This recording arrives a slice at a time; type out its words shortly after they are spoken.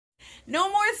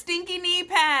No more stinky knee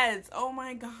pads. Oh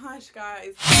my gosh,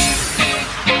 guys.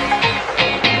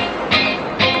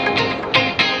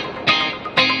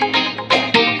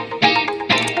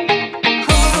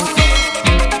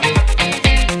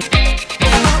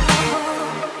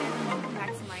 Welcome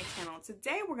back to my channel.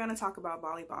 Today we're going to talk about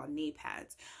volleyball knee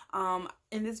pads.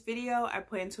 In this video, I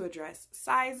plan to address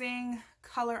sizing,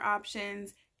 color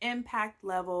options, impact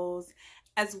levels,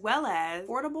 as well as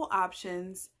affordable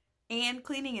options and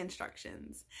cleaning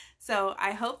instructions. So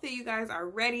I hope that you guys are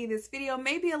ready. This video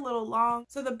may be a little long.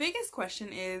 So the biggest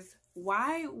question is,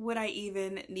 why would I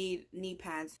even need knee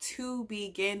pads to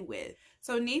begin with?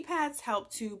 So knee pads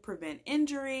help to prevent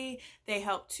injury, they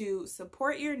help to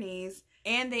support your knees,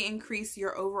 and they increase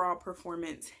your overall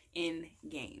performance in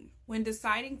game. When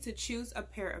deciding to choose a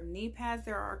pair of knee pads,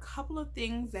 there are a couple of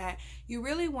things that you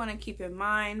really want to keep in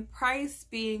mind. Price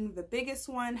being the biggest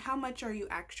one. How much are you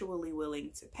actually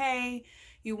willing to pay?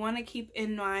 You want to keep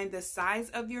in mind the size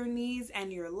of your knees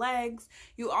and your legs.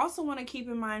 You also want to keep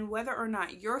in mind whether or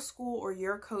not your school or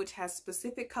your coach has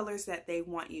specific colors that they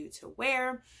want you to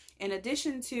wear, in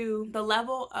addition to the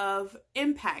level of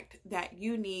impact that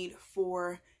you need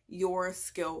for your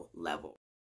skill level.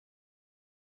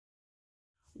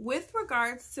 With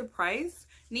regards to price,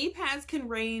 knee pads can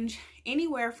range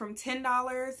anywhere from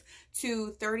 $10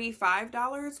 to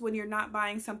 $35 when you're not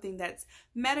buying something that's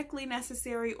medically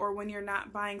necessary or when you're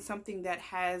not buying something that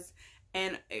has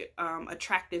an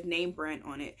attractive name brand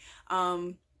on it.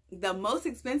 The most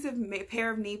expensive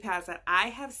pair of knee pads that I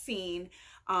have seen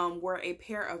were a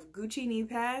pair of Gucci knee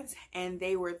pads, and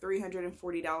they were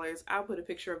 $340. I'll put a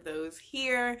picture of those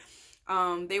here.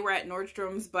 They were at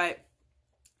Nordstrom's, but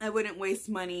I wouldn't waste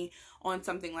money on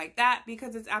something like that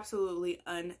because it's absolutely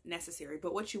unnecessary.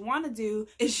 But what you want to do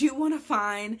is you want to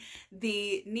find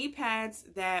the knee pads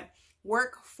that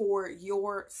work for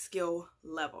your skill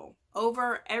level.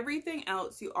 Over everything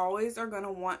else, you always are going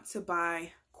to want to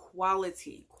buy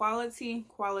quality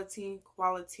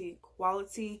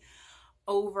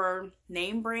over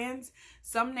name brands.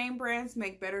 Some name brands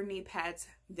make better knee pads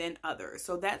than others.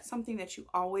 So that's something that you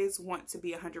always want to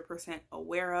be 100%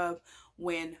 aware of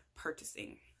when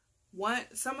purchasing.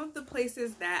 Some of the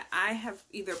places that I have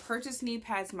either purchased knee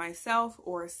pads myself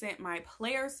or sent my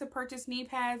players to purchase knee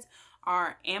pads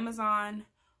are Amazon,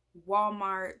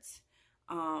 Walmart,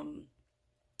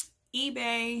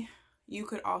 eBay. You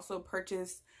could also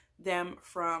purchase them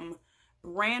from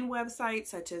brand websites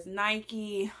such as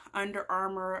Nike, Under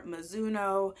Armour,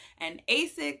 Mizuno, and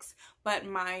Asics, but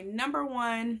my number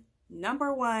one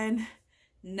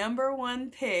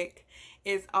pick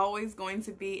is always going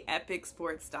to be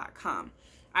epicsports.com.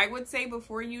 I would say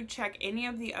before you check any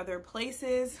of the other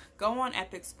places, go on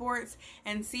Epic Sports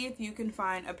and see if you can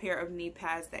find a pair of knee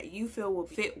pads that you feel will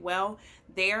fit well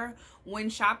there. When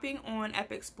shopping on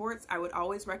Epic Sports, I would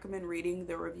always recommend reading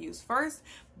the reviews first,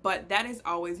 but that is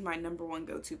always my number one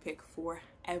go-to pick for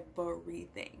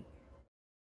everything.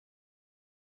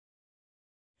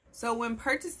 So when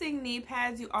purchasing knee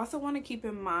pads, you also want to keep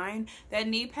in mind that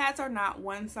knee pads are not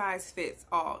one size fits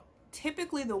all.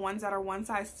 Typically, the ones that are one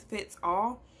size fits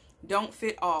all don't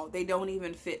fit all. They don't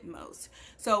even fit most.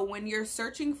 So when you're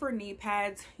searching for knee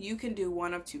pads, you can do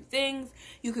one of two things.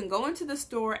 You can go into the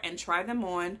store and try them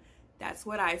on. That's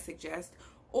what I suggest.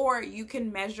 Or you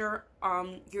can measure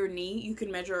your knee. You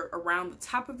can measure around the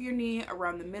top of your knee,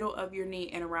 around the middle of your knee,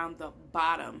 and around the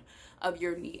bottom of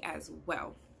your knee as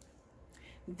well.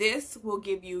 This will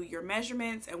give you your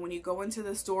measurements, and when you go into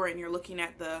the store and you're looking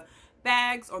at the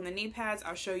bags on the knee pads,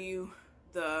 I'll show you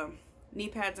the knee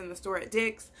pads in the store at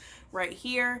Dick's right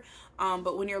here.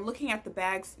 But when you're looking at the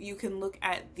bags, you can look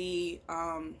at the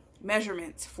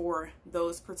measurements for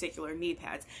those particular knee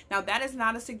pads. Now, that is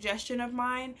not a suggestion of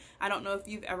mine. I don't know if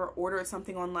you've ever ordered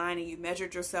something online and you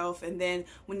measured yourself, and then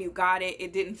when you got it,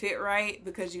 it didn't fit right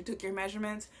because you took your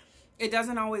measurements. It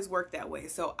doesn't always work that way.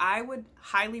 So I would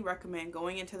highly recommend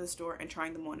going into the store and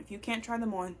trying them on. If you can't try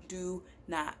them on, do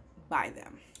not buy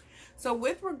them. So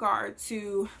with regard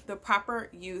to the proper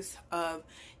use of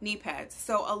knee pads,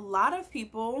 so a lot of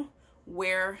people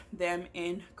wear them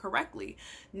incorrectly.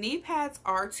 Knee pads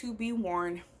are to be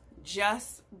worn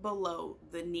just below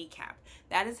the kneecap.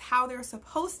 That is how they're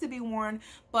supposed to be worn,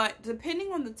 but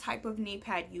depending on the type of knee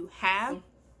pad you have,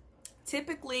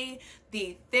 typically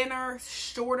the thinner,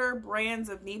 shorter brands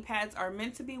of knee pads are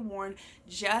meant to be worn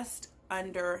just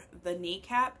under the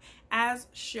kneecap, as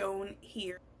shown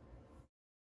here.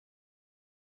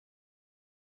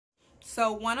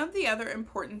 So one of the other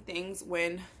important things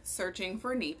when searching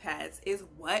for knee pads is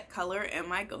what color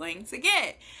am I going to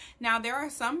get? Now there are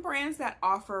some brands that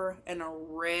offer an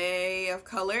array of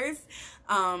colors,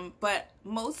 but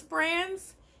most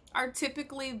brands are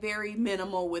typically very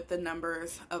minimal with the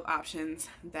numbers of options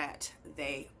that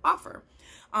they offer.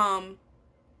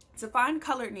 To find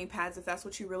colored knee pads, if that's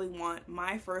what you really want,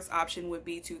 my first option would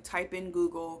be to type in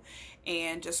Google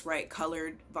and just write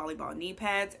colored volleyball knee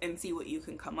pads and see what you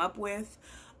can come up with.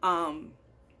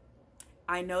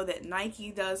 I know that Nike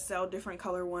does sell different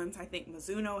color ones. I think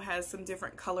Mizuno has some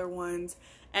different color ones.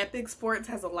 Epic Sports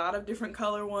has a lot of different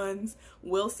color ones.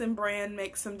 Wilson brand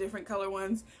makes some different color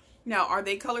ones. Now, are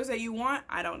they colors that you want?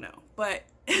 I don't know. But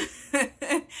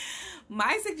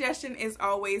my suggestion is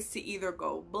always to either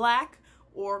go black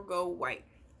or go white.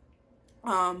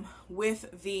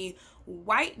 With the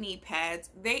white knee pads,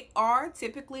 they are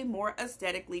typically more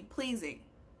aesthetically pleasing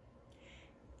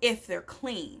if they're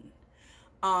clean.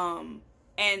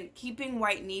 And keeping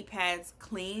white knee pads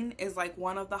clean is like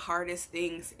one of the hardest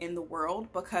things in the world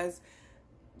because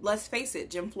let's face it,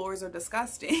 gym floors are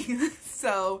disgusting.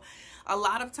 So a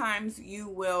lot of times you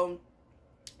will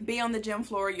be on the gym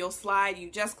floor, you'll slide, you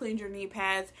just cleaned your knee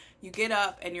pads, you get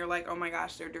up and you're like, oh my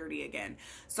gosh, they're dirty again.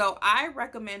 So I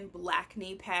recommend black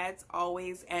knee pads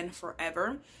always and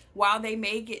forever. While they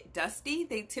may get dusty,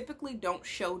 they typically don't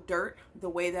show dirt the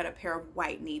way that a pair of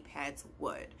white knee pads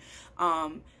would.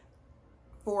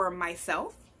 For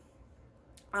myself,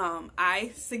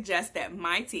 I suggest that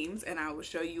my teams, and I will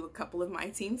show you a couple of my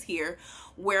teams here,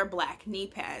 wear black knee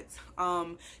pads.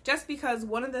 Just because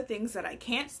one of the things that I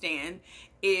can't stand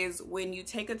is when you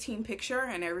take a team picture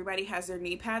and everybody has their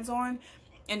knee pads on,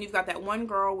 and you've got that one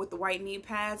girl with the white knee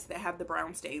pads that have the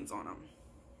brown stains on them.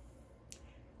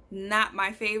 Not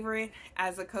my favorite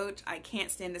as a coach. I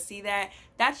can't stand to see that.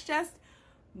 That's just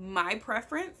my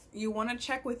preference. You want to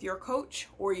check with your coach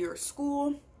or your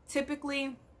school.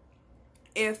 Typically,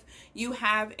 if you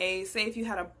have say if you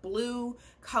had a blue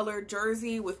colored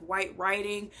jersey with white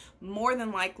writing, more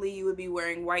than likely you would be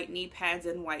wearing white knee pads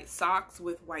and white socks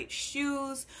with white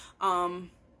shoes.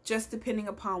 Just depending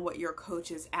upon what your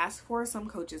coaches ask for. Some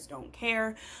coaches don't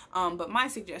care. But my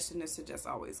suggestion is to just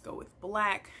always go with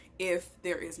black if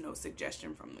there is no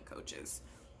suggestion from the coaches.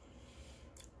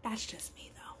 That's just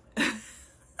me though.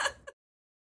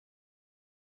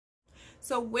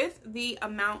 So with the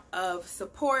amount of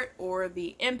support or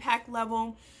the impact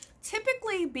level,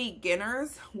 typically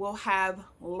beginners will have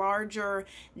larger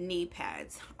knee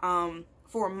pads.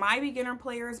 For my beginner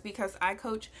players, because I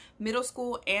coach middle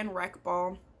school and rec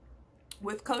ball,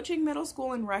 with coaching middle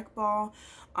school and rec ball,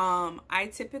 I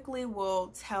typically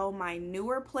will tell my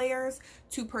newer players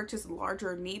to purchase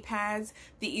larger knee pads,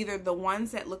 either the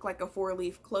ones that look like a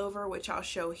 4-leaf clover, which I'll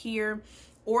show here,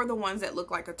 or the ones that look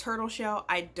like a turtle shell.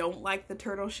 I don't like the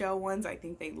turtle shell ones. I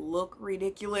think they look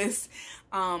ridiculous.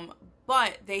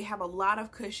 But they have a lot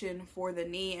of cushion for the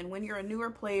knee. And when you're a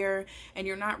newer player and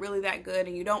you're not really that good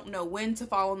and you don't know when to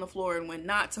fall on the floor and when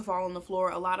not to fall on the floor,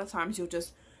 a lot of times you'll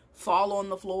just fall on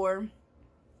the floor.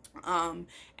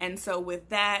 And so with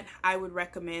that, I would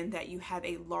recommend that you have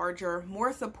a larger,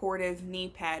 more supportive knee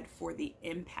pad for the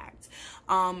impact.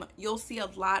 You'll see a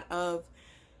lot of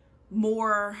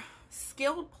more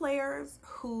skilled players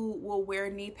who will wear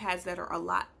knee pads that are a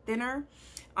lot thinner.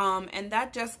 And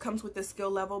that just comes with the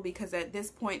skill level, because at this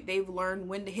point they've learned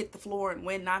when to hit the floor and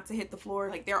when not to hit the floor.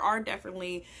 Like, there are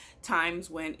definitely times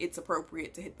when it's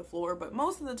appropriate to hit the floor, but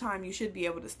most of the time you should be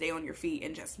able to stay on your feet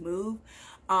and just move.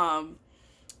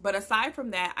 But aside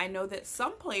from that, I know that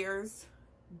some players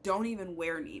don't even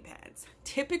wear knee pads.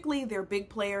 Typically they're big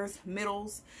players,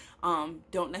 middles,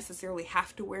 don't necessarily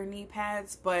have to wear knee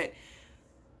pads, but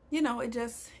you know, it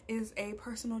just is a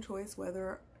personal choice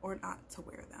whether or not to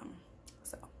wear them.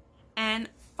 So, and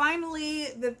finally,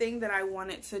 the thing that I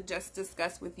wanted to just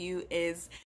discuss with you is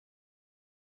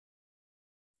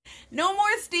no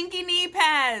more stinky knee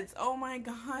pads. Oh my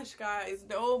gosh, guys,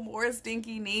 no more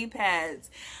stinky knee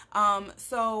pads.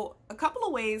 So a couple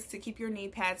of ways to keep your knee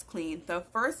pads clean. The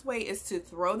first way is to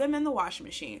throw them in the washing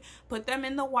machine. Put them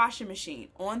in the washing machine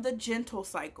on the gentle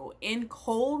cycle in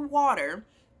cold water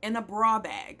in a bra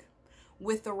bag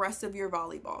with the rest of your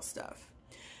volleyball stuff.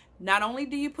 Not only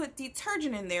do you put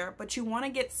detergent in there, but you want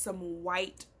to get some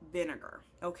white vinegar,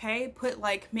 okay? Put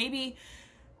like maybe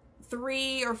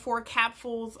 3 or 4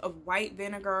 capsules of white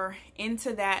vinegar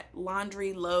into that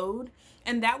laundry load,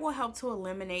 and that will help to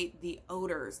eliminate the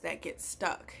odors that get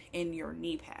stuck in your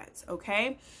knee pads,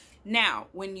 okay? Now,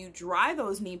 when you dry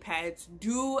those knee pads,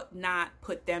 do not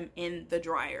put them in the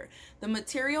dryer. The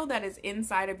material that is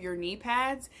inside of your knee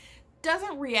pads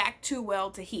doesn't react too well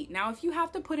to heat. Now, if you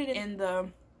have to put it in the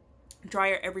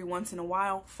dryer every once in a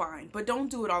while, fine, but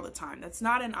don't do it all the time. That's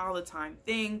not an all the time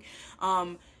thing.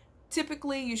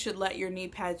 Typically, you should let your knee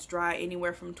pads dry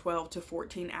anywhere from 12 to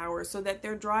 14 hours so that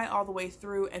they're dry all the way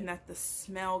through and that the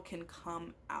smell can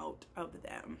come out of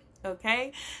them.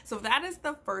 Okay, so that is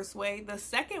the first way. The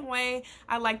second way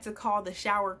I like to call the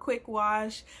shower quick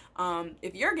wash.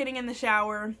 If you're getting in the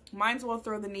shower, might as well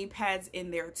throw the knee pads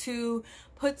in there too.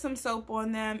 Put some soap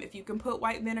on them. If you can put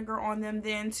white vinegar on them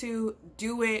then too,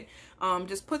 do it.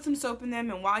 Just put some soap in them,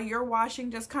 and while you're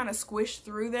washing, just kind of squish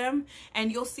through them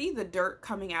and you'll see the dirt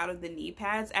coming out of the knee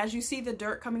pads. As you see the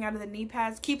dirt coming out of the knee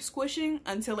pads, keep squishing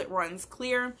until it runs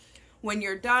clear. When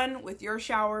you're done with your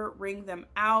shower, wring them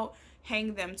out.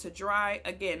 Hang them to dry,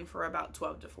 again, for about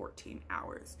 12 to 14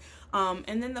 hours.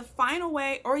 And then the final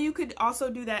way, or you could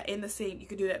also do that in the sink. You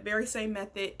could do that very same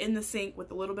method in the sink with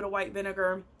a little bit of white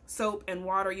vinegar, soap, and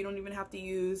water. You don't even have to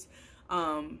use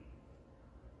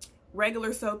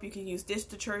regular soap. You can use dish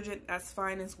detergent. That's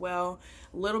fine as well.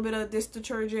 A little bit of dish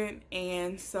detergent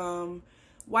and some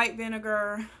white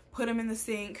vinegar. Put them in the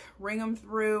sink, wring them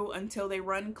through until they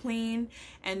run clean,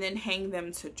 and then hang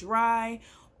them to dry.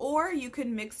 Or you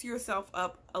can mix yourself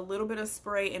up a little bit of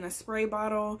spray in a spray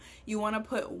bottle. You want to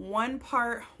put 1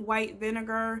 part white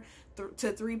vinegar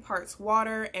to 3 parts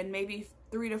water and maybe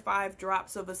 3 to 5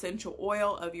 drops of essential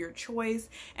oil of your choice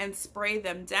and spray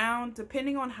them down.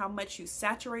 Depending on how much you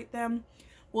saturate them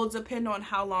will depend on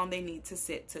how long they need to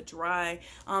sit to dry.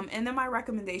 And then my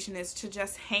recommendation is to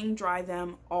just hang dry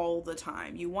them all the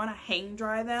time. You want to hang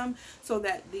dry them so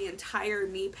that the entire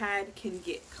knee pad can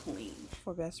get clean.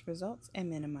 For best results and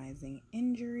minimizing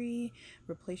injury,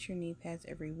 replace your knee pads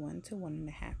every 1 to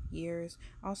 1.5 years.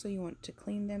 Also, you want to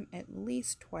clean them at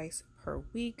least twice per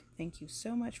week. Thank you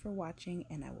so much for watching,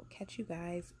 and I will catch you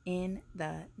guys in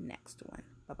the next one.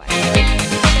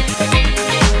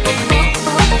 Bye-bye.